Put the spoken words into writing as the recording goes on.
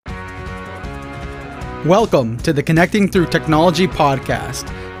Welcome to the Connecting Through Technology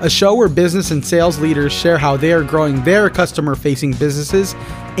podcast, a show where business and sales leaders share how they are growing their customer-facing businesses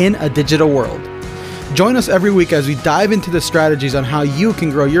in a digital world. Join us every week as we dive into the strategies on how you can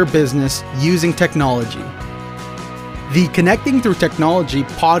grow your business using technology. The Connecting Through Technology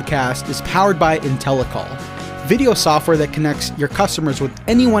podcast is powered by Intellicall, video software that connects your customers with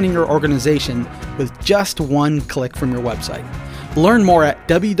anyone in your organization with just one click from your website. Learn more at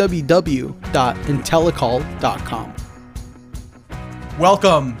www.intellicall.com.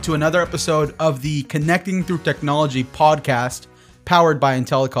 Welcome to another episode of the Connecting Through Technology podcast powered by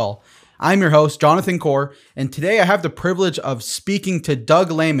Intellicall. I'm your host, Jonathan Core, and today I have the privilege of speaking to Doug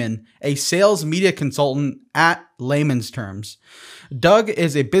Lehman, a sales media consultant at Layman's Terms. Doug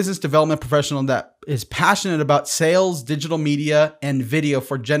is a business development professional that is passionate about sales, digital media, and video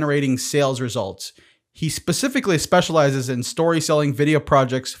for generating sales results. He specifically specializes in story-selling video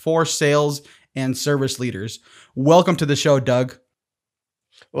projects for sales and service leaders. Welcome to the show, Doug.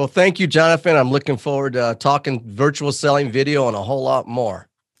 Well, thank you, Jonathan. I'm looking forward to talking virtual selling video and a whole lot more.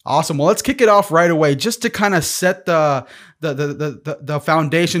 Awesome. Well, let's kick it off right away, just to kind of set the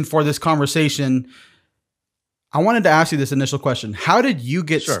foundation for this conversation. I wanted to ask you this initial question. How did you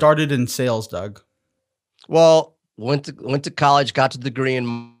get started in sales, Doug? Well, went to college, got a degree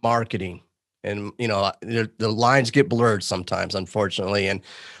in marketing. And, you know, the lines get blurred sometimes, unfortunately, and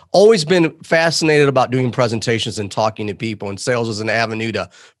always been fascinated about doing presentations and talking to people. And sales was an avenue to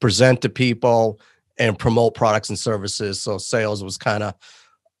present to people and promote products and services. So sales was kind of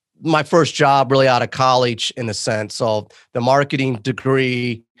my first job really out of college in a sense. So the marketing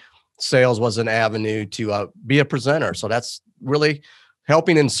degree, sales was an avenue to be a presenter. So that's really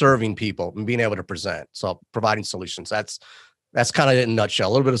helping and serving people and being able to present. So providing solutions. That's kind of it in a nutshell.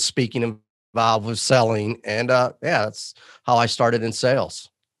 A little bit of speaking involved with selling. And that's how I started in sales.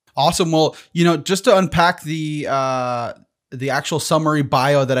 Awesome. Well, you know, just to unpack the actual summary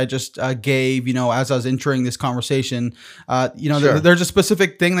bio that I just gave, you know, as I was entering this conversation, there's a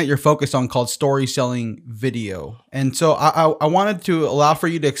specific thing that you're focused on called story selling video. And so I wanted to allow for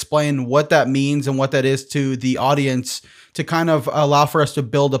you to explain what that means and what that is to the audience to kind of allow for us to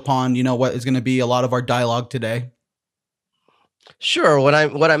build upon, you know, what is going to be a lot of our dialogue today. Sure. What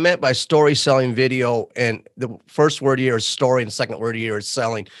I meant by story selling video, and the first word here is story and the second word here is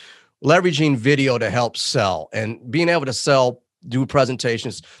selling, leveraging video to help sell and being able to sell, do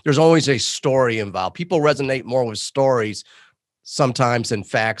presentations. There's always a story involved. People resonate more with stories sometimes than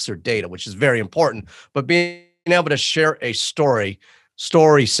facts or data, which is very important, but being able to share a story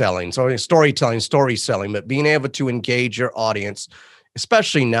selling, so storytelling, story selling, but being able to engage your audience,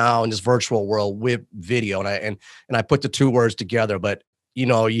 especially now in this virtual world with video. And I put the two words together, but you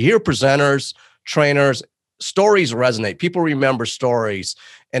know, you hear presenters, trainers, stories resonate. People remember stories,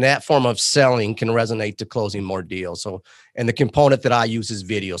 and that form of selling can resonate to closing more deals. So, and the component that I use is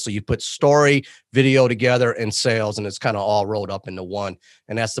video. So you put story, video together and sales, and it's kind of all rolled up into one.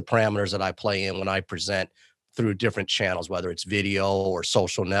 And that's the parameters that I play in when I present through different channels, whether it's video or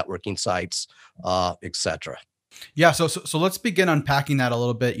social networking sites, et cetera. Yeah, so let's begin unpacking that a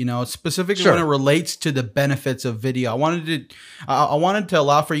little bit. You know, specifically when it relates to the benefits of video. I wanted to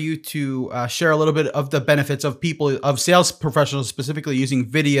allow for you to share a little bit of the benefits of sales professionals specifically using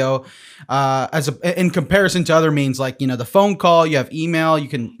video in comparison to other means like, you know, the phone call. You have email. You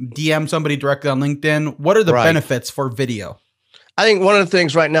can DM somebody directly on LinkedIn. What are the benefits for video? I think one of the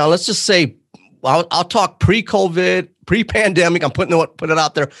things right now, let's just say, I'll talk pre-COVID, pre-pandemic. I'm putting it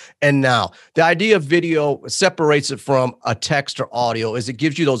out there. And now the idea of video separates it from a text or audio is it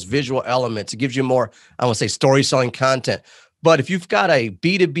gives you those visual elements. It gives you more, I want to say, story selling content. But if you've got a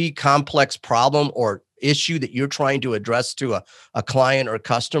B2B complex problem or issue that you're trying to address to a client or a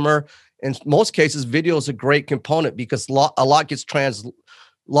customer, in most cases, video is a great component because a lot gets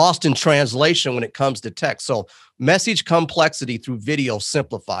lost in translation when it comes to text. So message complexity through video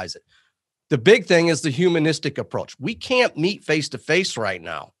simplifies it. The big thing is the humanistic approach. We can't meet face-to-face right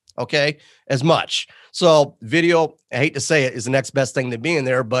now, okay, as much. So video, I hate to say it, is the next best thing to being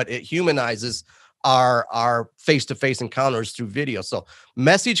there, but it humanizes our face-to-face encounters through video. So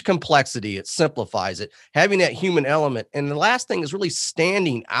message complexity, it simplifies it, having that human element. And the last thing is really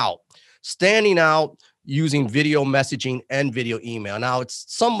standing out using video messaging and video email. Now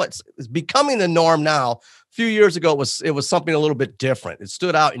it's becoming the norm now. A few years ago, it was something a little bit different. It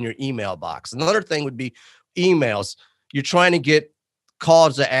stood out in your email box. Another thing would be emails. You're trying to get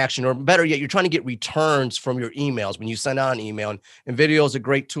calls to action, or better yet, you're trying to get returns from your emails when you send out an email. And video is a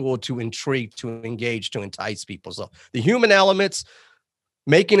great tool to intrigue, to engage, to entice people. So the human elements,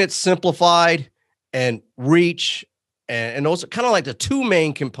 making it simplified and reach, and those are kind of like the two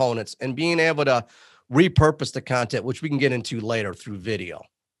main components, and being able to repurpose the content, which we can get into later through video.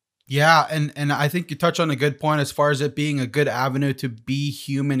 Yeah, and I think you touch on a good point as far as it being a good avenue to be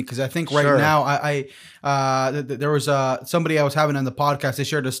human, because I think right now there was somebody I was having on the podcast. They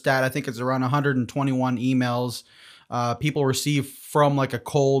shared a stat. I think it's around 121 emails people receive from like a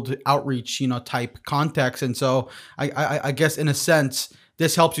cold outreach, type context. And so I guess in a sense,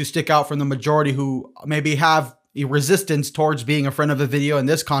 this helps you stick out from the majority who maybe have a resistance towards being a friend of the video in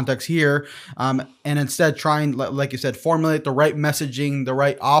this context here, and instead trying, like you said, formulate the right messaging, the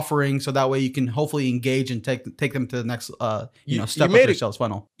right offering, so that way you can hopefully engage and take them to the next step of your sales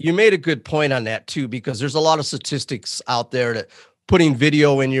funnel. You made a good point on that too, because there's a lot of statistics out there that putting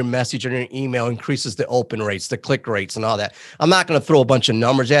video in your message or your email increases the open rates, the click rates, and all that. I'm not going to throw a bunch of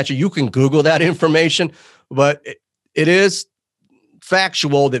numbers at you. You can Google that information, but it is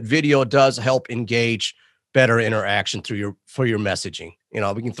factual that video does help engage better interaction for your messaging.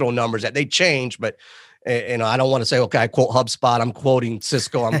 We can throw numbers at, they change, but I don't want to say, okay, I quote HubSpot, I'm quoting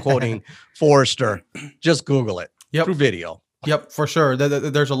Cisco, I'm quoting Forrester. Just Google it through video. Yep, for sure.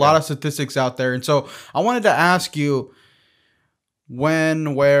 There's a lot of statistics out there. And so I wanted to ask you,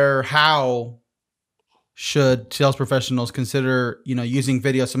 when, where, how should sales professionals consider, using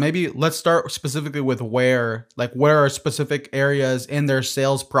video? So maybe let's start specifically with where are specific areas in their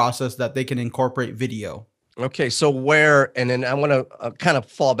sales process that they can incorporate video? Okay, so where, and then I want to kind of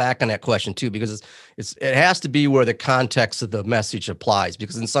fall back on that question too, because it has to be where the context of the message applies.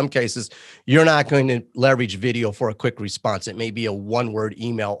 Because in some cases, you're not going to leverage video for a quick response. It may be a one-word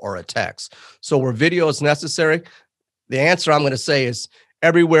email or a text. So where video is necessary, the answer I'm going to say is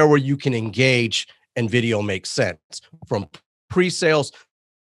everywhere where you can engage and video makes sense, from pre-sales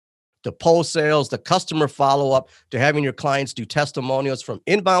to post-sales, the customer follow-up, to having your clients do testimonials, from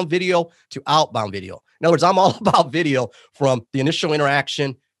inbound video to outbound video. In other words, I'm all about video from the initial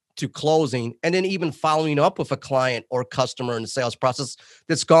interaction to closing, and then even following up with a client or customer in the sales process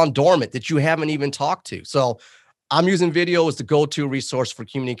that's gone dormant, that you haven't even talked to. So I'm using video as the go-to resource for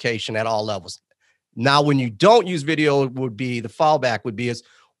communication at all levels. Now, when you don't use video, the fallback would be is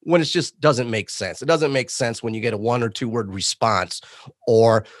when it just doesn't make sense. It doesn't make sense when you get a 1 or 2 word response,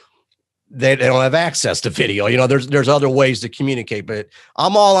 or they don't have access to video. There's other ways to communicate, but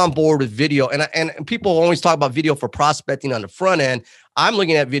I'm all on board with video. And people always talk about video for prospecting on the front end. I'm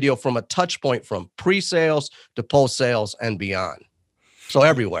looking at video from a touch point, from pre-sales to post-sales and beyond. So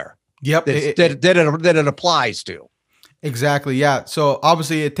everywhere. Yep. That it applies to. Exactly. Yeah. So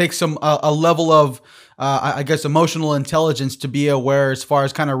obviously it takes a level of, I guess, emotional intelligence to be aware as far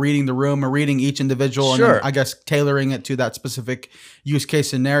as kind of reading the room or reading each individual, and then, I guess, tailoring it to that specific use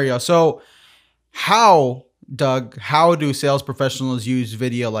case scenario. So Doug, how do sales professionals use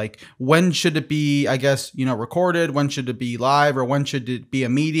video? Like, when should it be, I guess, recorded? When should it be live? Or when should it be a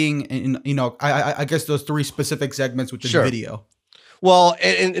meeting? And, I guess those 3 specific segments within video. Well,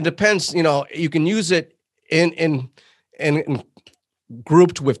 it depends. You can use it in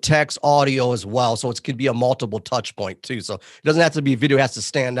grouped with text, audio as well. So it could be a multiple touch point too. So it doesn't have to be video, it has to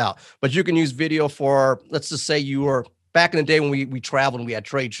stand out. But you can use video for, let's just say you were back in the day when we traveled and we had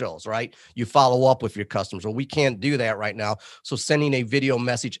trade shows, right? You follow up with your customers. Well, we can't do that right now. So sending a video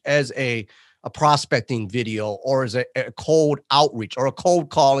message as a prospecting video, or as a cold outreach or a cold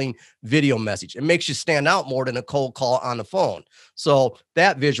calling video message, it makes you stand out more than a cold call on the phone. So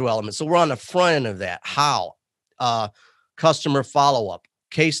that visual element. So we're on the front end of that. How? Customer follow-up,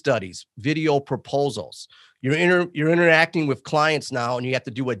 case studies, video proposals. You're interacting with clients now, and you have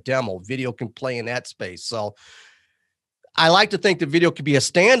to do a demo. Video can play in that space. So I like to think that video could be a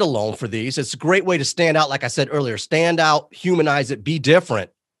standalone for these. It's a great way to stand out. Like I said earlier, stand out, humanize it, be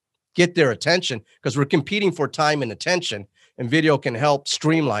different, get their attention, because we're competing for time and attention, and video can help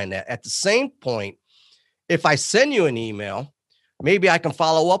streamline that. At the same point, if I send you an email, maybe I can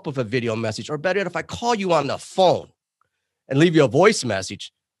follow up with a video message, or better yet, if I call you on the phone and leave you a voice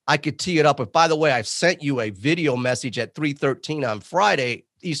message, I could tee it up with, by the way, I've sent you a video message at 3:13 on Friday,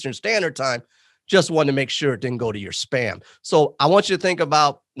 Eastern Standard Time. Just wanted to make sure it didn't go to your spam. So I want you to think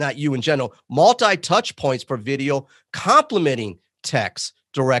about, not you in general, multi-touch points per video, complementing text,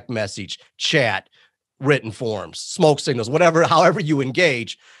 direct message, chat, written forms, smoke signals, whatever, however you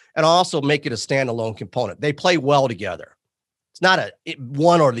engage, and also make it a standalone component. They play well together. It's not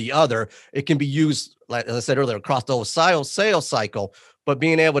one or the other. It can be used, like as I said earlier, across the whole sales cycle, but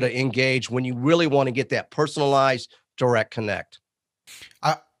being able to engage when you really want to get that personalized, direct connect.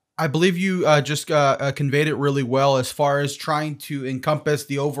 I believe you just conveyed it really well as far as trying to encompass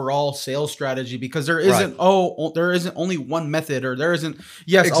the overall sales strategy, because there isn't there isn't only one method, or there isn't.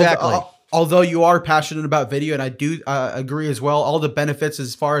 Yes, exactly. although you are passionate about video, and I do agree as well, all the benefits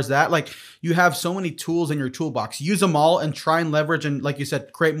as far as that, like you have so many tools in your toolbox. Use them all and try and leverage and, like you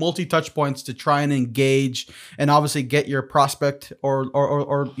said, create multi-touch points to try and engage and obviously get your prospect or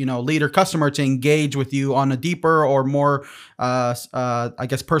lead or customer to engage with you on a deeper or more, I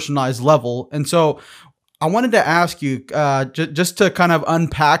guess, personalized level. And so I wanted to ask you just to kind of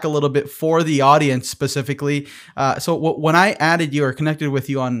unpack a little bit for the audience specifically. So when I added you or connected with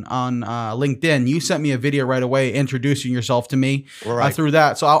you on LinkedIn, you sent me a video right away introducing yourself to me through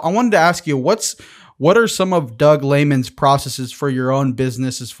that. So I wanted to ask you, what are some of Doug Lehman's processes for your own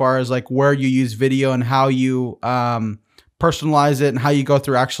business as far as like where you use video and how you personalize it and how you go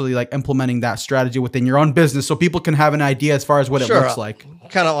through actually like implementing that strategy within your own business so people can have an idea as far as what it looks like?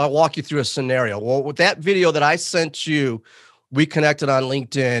 Kind of, I'll walk you through a scenario. Well, with that video that I sent you, we connected on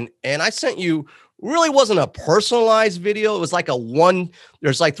LinkedIn, and I sent you, really wasn't a personalized video. It was like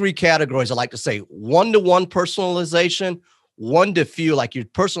there's like three categories I like to say: one-to-one personalization, one-to-few, like you're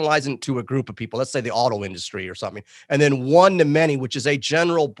personalizing to a group of people, let's say the auto industry or something, and then one-to-many, which is a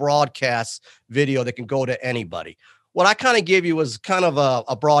general broadcast video that can go to anybody. What I kind of gave you was kind of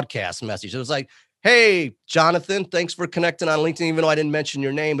a broadcast message. It was like, hey, Jonathan, thanks for connecting on LinkedIn, even though I didn't mention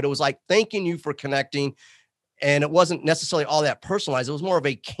your name, but it was like thanking you for connecting. And it wasn't necessarily all that personalized. It was more of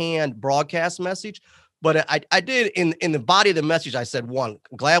a canned broadcast message. But I did in the body of the message, I said, one,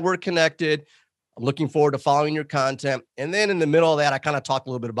 glad we're connected. I'm looking forward to following your content. And then in the middle of that, I kind of talked a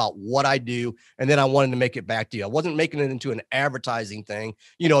little bit about what I do. And then I wanted to make it back to you. I wasn't making it into an advertising thing,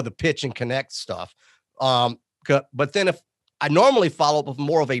 the pitch and connect stuff. But then if I normally follow up with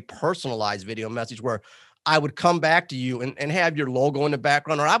more of a personalized video message where I would come back to you and have your logo in the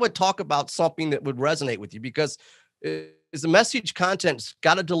background, or I would talk about something that would resonate with you, because is the message content's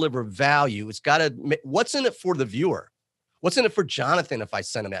got to deliver value. It's got to, what's in it for the viewer? What's in it for Jonathan if I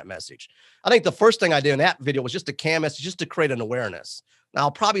send him that message? I think the first thing I did in that video was just a cam message, just to create an awareness. Now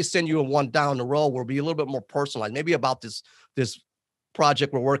I'll probably send you one down the road where it'll be a little bit more personalized, maybe about this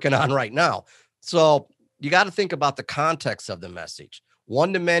project we're working on right now. So you got to think about the context of the message.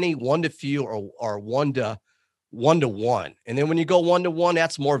 One to many, one to few, or one to one. And then when you go one to one,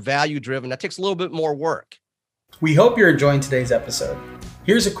 that's more value driven. That takes a little bit more work. We hope you're enjoying today's episode.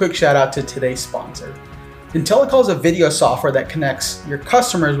 Here's a quick shout out to today's sponsor. Intellicall is a video software that connects your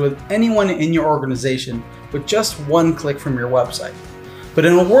customers with anyone in your organization with just one click from your website. But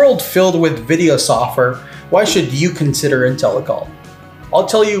in a world filled with video software, why should you consider Intellicall? I'll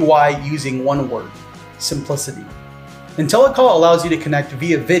tell you why using one word: simplicity. Intellicall allows you to connect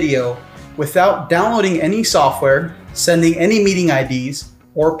via video without downloading any software, sending any meeting IDs,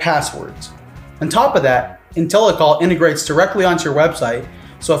 or passwords. On top of that, Intellicall integrates directly onto your website,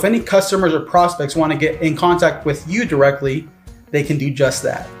 so if any customers or prospects want to get in contact with you directly, they can do just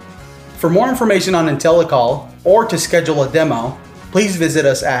that. For more information on Intellicall or to schedule a demo, please visit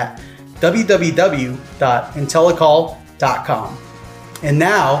us at www.intellicall.com. And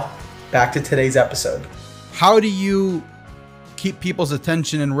now, back to today's episode. How do you keep people's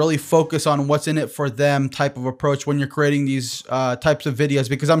attention and really focus on what's in it for them type of approach when you're creating these types of videos?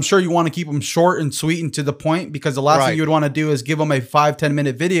 Because I'm sure you want to keep them short and sweet and to the point, because the last thing you would want to do is give them a 5-10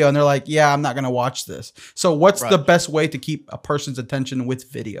 minute video and they're like, yeah, I'm not going to watch this. So what's the best way to keep a person's attention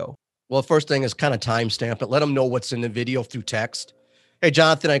with video? Well, first thing is kind of timestamp it. Let them know what's in the video through text. Hey,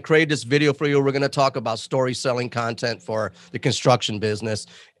 Jonathan, I created this video for you. We're going to talk about story selling content for the construction business.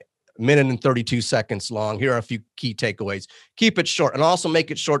 Minute and 32 seconds long. Here are a few key takeaways. Keep it short, and also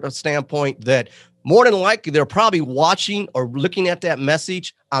make it short a standpoint that more than likely they're probably watching or looking at that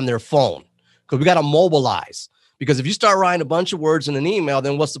message on their phone, because we got to mobilize. Because if you start writing a bunch of words in an email,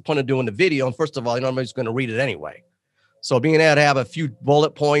 then what's the point of doing the video? And first of all, nobody's going to read it anyway. So being able to have a few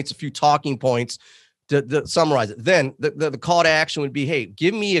bullet points, a few talking points to summarize it. Then the call to action would be, hey,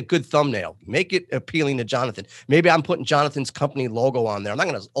 give me a good thumbnail. Make it appealing to Jonathan. Maybe I'm putting Jonathan's company logo on there. I'm not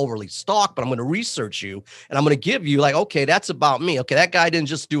going to overly stalk, but I'm going to research you. And I'm going to give you like, okay, that's about me. Okay, that guy didn't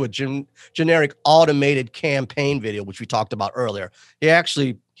just do a generic automated campaign video, which we talked about earlier.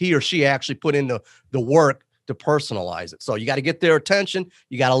 He or she actually put in the work to personalize it. So you got to get their attention.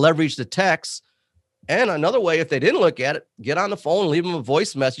 You got to leverage the text. And another way, if they didn't look at it, get on the phone, leave them a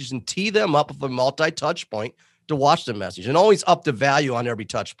voice message, and tee them up with a multi-touch point to watch the message. And always up the value on every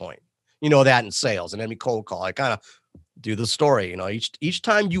touch point. You know that in sales and every cold call. I kind of do the story. Each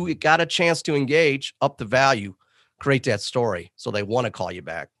time you got a chance to engage, up the value, create that story so they want to call you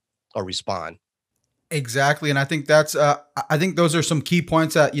back or respond. Exactly. And I think those are some key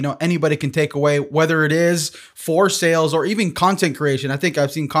points that, anybody can take away, whether it is for sales or even content creation. I think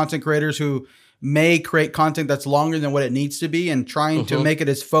I've seen content creators who may create content that's longer than what it needs to be and trying to make it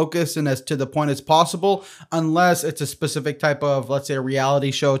as focused and as to the point as possible, unless it's a specific type of, let's say, a reality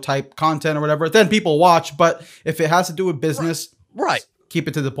show type content or whatever, then people watch. But if it has to do with business, right, keep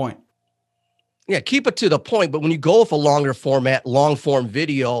it to the point. Yeah, keep it to the point. But when you go with a longer format, long form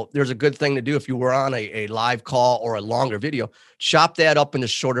video, there's a good thing to do if you were on a live call or a longer video. Chop that up into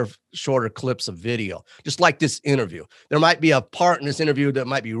shorter clips of video, just like this interview. There might be a part in this interview that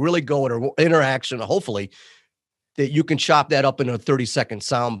might be really good or interaction, hopefully, that you can chop that up into a 30-second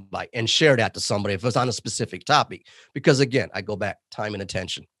soundbite and share that to somebody if it's on a specific topic. Because again, I go back, time and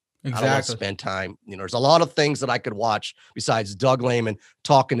attention. Exactly. I don't want to spend time. There's a lot of things that I could watch besides Doug Lehman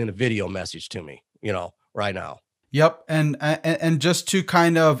talking in a video message to me, right now. Yep. And just to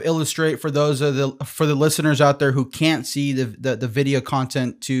kind of illustrate for for the listeners out there who can't see the video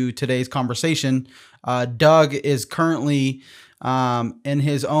content to today's conversation, Doug is currently in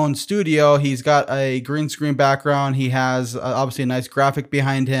his own studio. He's got a green screen background. He has obviously a nice graphic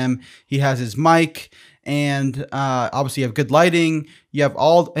behind him. He has his mic. And obviously you have good lighting. You have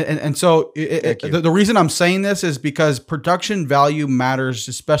all, and so the reason I'm saying this is because production value matters,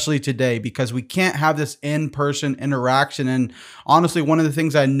 especially today, because we can't have this in-person interaction. And honestly, one of the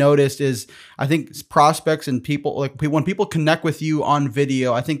things I noticed is I think prospects and people, like when people connect with you on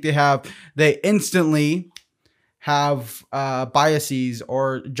video, I think they instantly have biases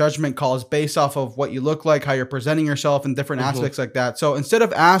or judgment calls based off of what you look like, how you're presenting yourself, and different aspects like that. So instead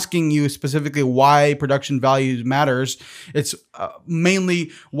of asking you specifically why production value matters, it's mainly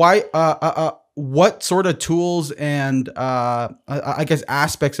why, what sort of tools and I guess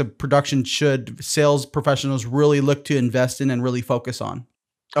aspects of production should sales professionals really look to invest in and really focus on?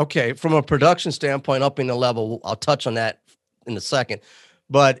 Okay, from a production standpoint, upping the level, I'll touch on that in a second,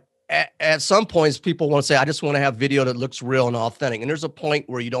 but at some points, people want to say, I just want to have video that looks real and authentic. And there's a point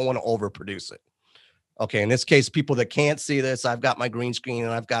where you don't want to overproduce it. Okay. In this case, people that can't see this, I've got my green screen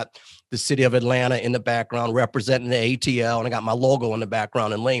and I've got the city of Atlanta in the background representing the ATL. And I got my logo in the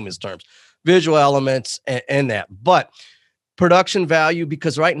background in layman's terms, visual elements and that. But production value,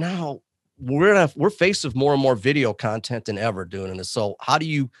 because right now we're faced with more and more video content than ever doing this. So how do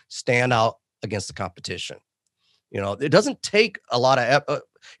you stand out against the competition? It doesn't take a lot of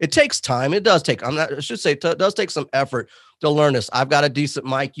it takes time. It does take, I should say, it does take some effort to learn this. I've got a decent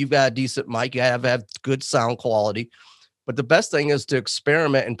mic. You've got a decent mic. You have good sound quality. But the best thing is to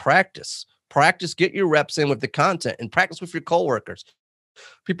experiment and practice. Practice, get your reps in with the content and practice with your coworkers.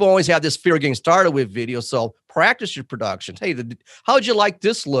 People always have this fear of getting started with video. So practice your productions. Hey, how'd you like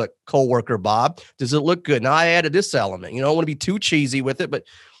this look, coworker Bob? Does it look good? Now I added this element. You don't want to be too cheesy with it, but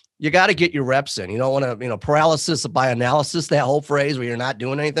you got to get your reps in. You don't want to, paralysis by analysis, that whole phrase where you're not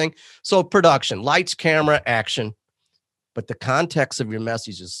doing anything. So production, lights, camera, action. But the context of your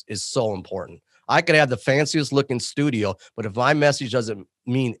message is so important. I could have the fanciest looking studio, but if my message doesn't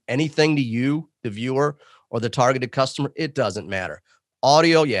mean anything to you, the viewer, or the targeted customer, it doesn't matter.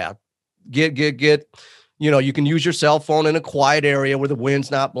 Audio, yeah. Get, you can use your cell phone in a quiet area where the wind's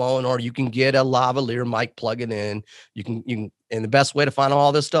not blowing, or you can get a lavalier mic, plug it in. You can, and the best way to find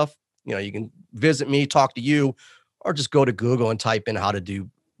all this stuff, you can visit me, talk to you, or just go to Google and type in how to do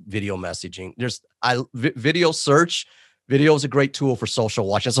video messaging. Video search. Video is a great tool for social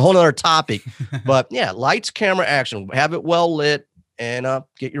watching. It's a whole other topic, but yeah, lights, camera, action, have it well lit, and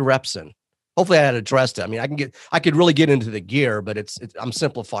get your reps in. Hopefully I had addressed it. I mean, I could really get into the gear, but I'm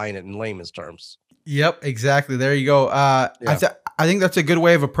simplifying it in layman's terms. Yep, exactly. There you go. I think that's a good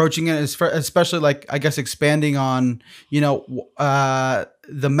way of approaching it, especially like, I guess, expanding on,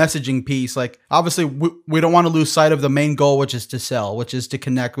 the messaging piece. Like, obviously we don't want to lose sight of the main goal, which is to sell, which is to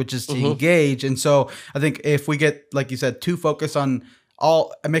connect, which is to engage. And so I think if we get, like you said, too focused on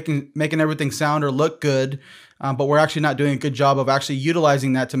all making everything sound or look good, but we're actually not doing a good job of actually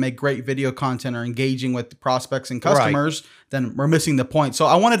utilizing that to make great video content or engaging with the prospects and customers, then we're missing the point. So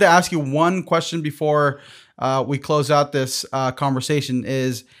I wanted to ask you one question before we close out this conversation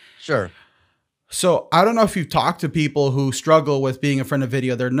is, sure. So I don't know if you've talked to people who struggle with being in front of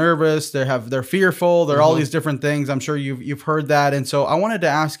video. They're nervous, they're fearful, they're all these different things. I'm sure you've heard that. And so I wanted to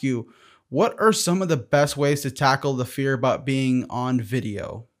ask you, what are some of the best ways to tackle the fear about being on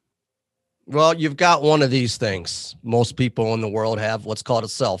video? Well, you've got one of these things. Most people in the world have what's called a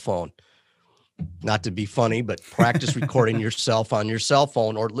cell phone. Not to be funny, but practice recording yourself on your cell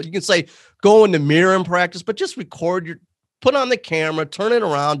phone, or you can say, go in the mirror and practice, but just put on the camera, turn it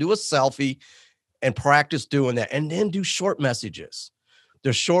around, do a selfie and practice doing that. And then do short messages.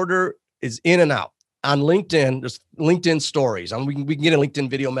 The shorter is in and out. on LinkedIn, there's LinkedIn stories. We can get a LinkedIn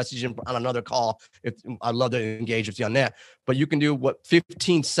video message on another call. If I'd love to engage with you on that, but you can do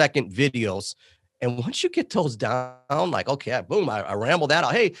 15-second videos. And once you get those down, like, okay, boom, I ramble that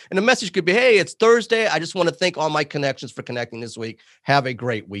out. Hey, and the message could be, hey, it's Thursday. I just want to thank all my connections for connecting this week. Have a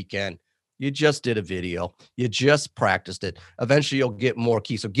great weekend. You just did a video. You just practiced it. Eventually you'll get more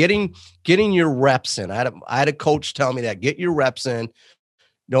key. So getting your reps in. I had a coach tell me that, get your reps in.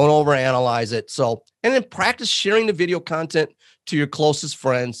 Don't overanalyze it. So, and then practice sharing the video content to your closest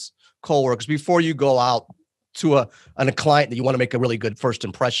friends, coworkers, before you go out to a client that you want to make a really good first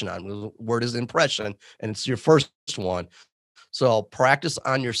impression on. The word is impression, and it's your first one. So practice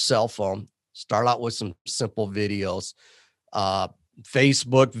on your cell phone. Start out with some simple videos,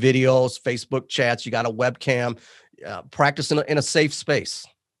 Facebook videos, Facebook chats. You got a webcam. Practice in a safe space.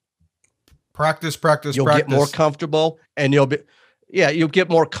 Practice. You'll get more comfortable, and you'll get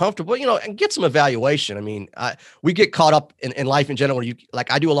more comfortable, and get some evaluation. I mean, we get caught up in life in general.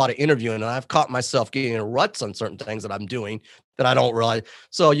 I do a lot of interviewing, and I've caught myself getting in ruts on certain things that I'm doing that I don't realize.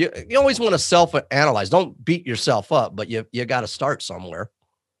 So you always want to self-analyze. Don't beat yourself up, but you got to start somewhere.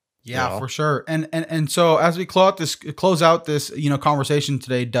 Yeah, for sure. And so as we close out this, conversation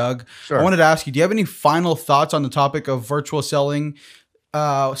today, Doug, sure. I wanted to ask you, do you have any final thoughts on the topic of virtual selling,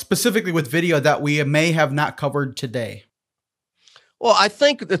 specifically with video that we may have not covered today? Well, I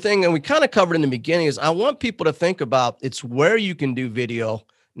think the thing, and we kind of covered in the beginning, is I want people to think about it's where you can do video,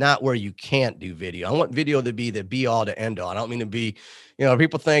 not where you can't do video. I want video to be the be all to end all. I don't mean to be,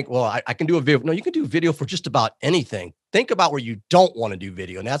 people think, well, I can do a video. No, you can do video for just about anything. Think about where you don't want to do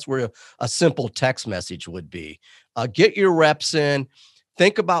video. And that's where a simple text message would be. Get your reps in.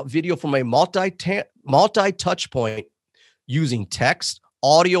 Think about video from a multi-touch point using text,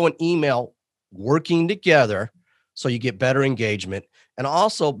 audio, and email working together so you get better engagement. And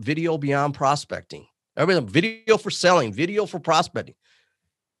also video beyond prospecting. Everything, video for selling, video for prospecting.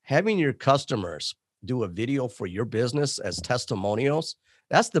 Having your customers do a video for your business as testimonials,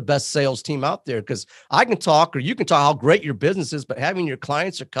 that's the best sales team out there, because I can talk, or you can talk how great your business is, but having your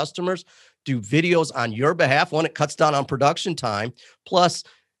clients or customers do videos on your behalf, one, it cuts down on production time. Plus,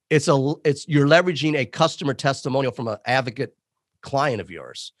 you're leveraging a customer testimonial from an advocate client of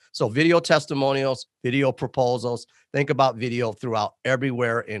yours. So video testimonials, video proposals, think about video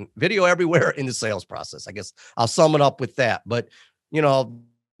everywhere in the sales process. I guess I'll sum it up with that. But,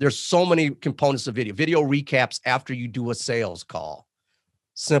 there's so many components of video recaps after you do a sales call.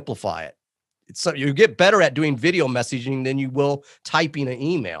 Simplify it. You get better at doing video messaging than you will typing an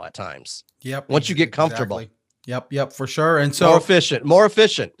email at times. Yep. Once you get comfortable. Exactly. Yep, for sure. And so more efficient.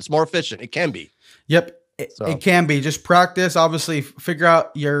 It's more efficient. It can be. Yep. It can be. Just practice, obviously figure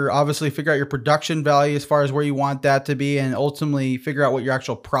out your production value as far as where you want that to be, and ultimately figure out what your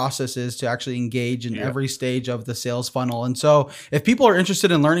actual process is to actually engage in every stage of the sales funnel. And so if people are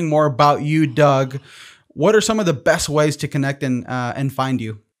interested in learning more about you, Doug, what are some of the best ways to connect and find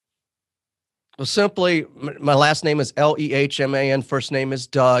you? Well, simply, my last name is Lehman. First name is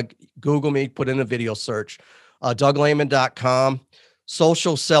Doug. Google me, put in a video search, DougLehman.com.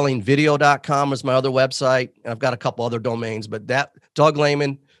 Socialsellingvideo.com is my other website. I've got a couple other domains, but that Doug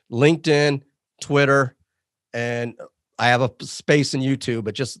Lehman, LinkedIn, Twitter, and I have a space in YouTube,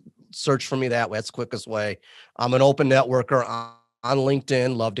 but just search for me that way. That's the quickest way. I'm an open networker on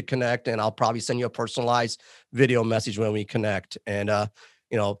LinkedIn, love to connect, and I'll probably send you a personalized video message when we connect. And,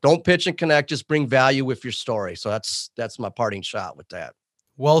 don't pitch and connect, just bring value with your story. So that's my parting shot with that.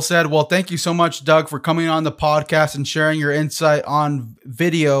 Well said. Well, thank you so much, Doug, for coming on the podcast and sharing your insight on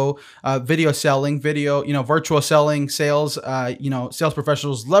video selling, virtual selling, sales, sales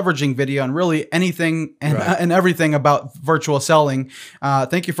professionals leveraging video, and really anything and everything about virtual selling.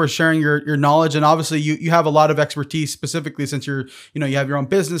 Thank you for sharing your knowledge. And obviously you have a lot of expertise specifically since you have your own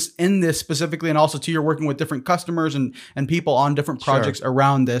business in this specifically, and also you're working with different customers and people on different projects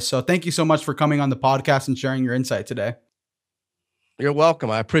around this. So thank you so much for coming on the podcast and sharing your insight today. You're welcome.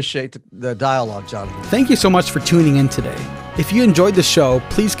 I appreciate the dialogue, Jonathan. Thank you so much for tuning in today. If you enjoyed the show,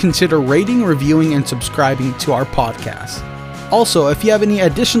 please consider rating, reviewing, and subscribing to our podcast. Also, if you have any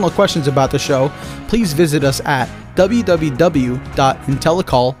additional questions about the show, please visit us at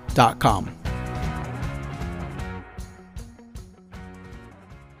www.intellicall.com.